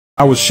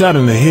I was shot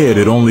in the head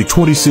at only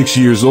 26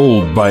 years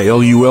old by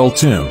Lul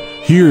Tim.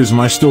 Here is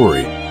my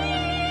story.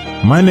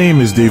 My name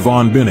is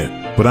Davon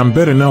Bennett, but I'm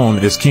better known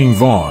as King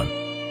Von.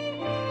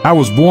 I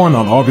was born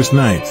on August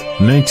 9th,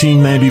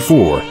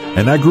 1994,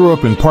 and I grew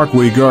up in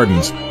Parkway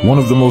Gardens, one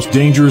of the most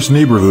dangerous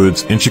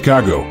neighborhoods in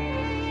Chicago.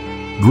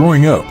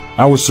 Growing up,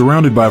 I was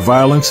surrounded by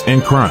violence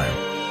and crime.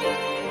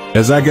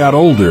 As I got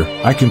older,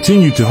 I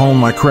continued to hone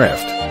my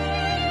craft.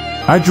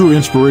 I drew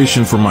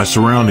inspiration from my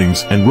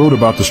surroundings and wrote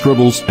about the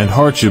struggles and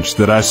hardships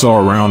that I saw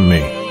around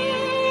me.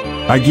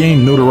 I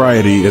gained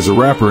notoriety as a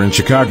rapper in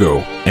Chicago,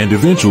 and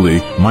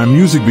eventually, my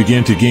music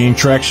began to gain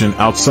traction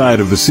outside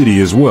of the city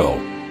as well.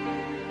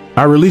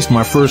 I released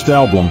my first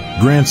album,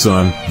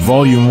 Grandson,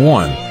 Volume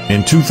 1,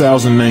 in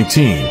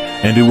 2019,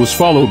 and it was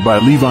followed by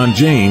Levon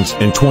James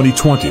in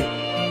 2020.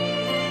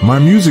 My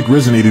music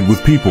resonated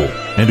with people,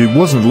 and it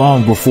wasn't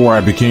long before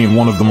I became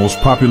one of the most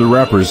popular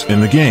rappers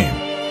in the game.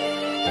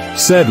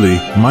 Sadly,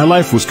 my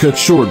life was cut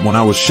short when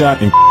I was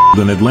shot in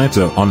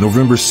Atlanta on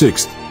November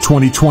 6,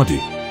 2020.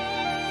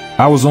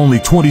 I was only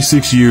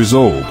 26 years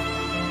old.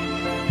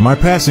 My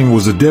passing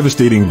was a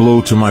devastating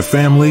blow to my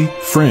family,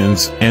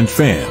 friends, and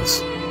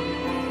fans.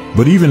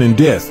 But even in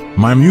death,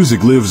 my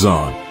music lives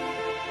on.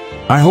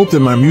 I hope that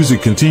my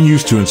music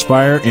continues to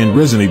inspire and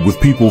resonate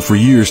with people for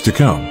years to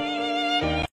come.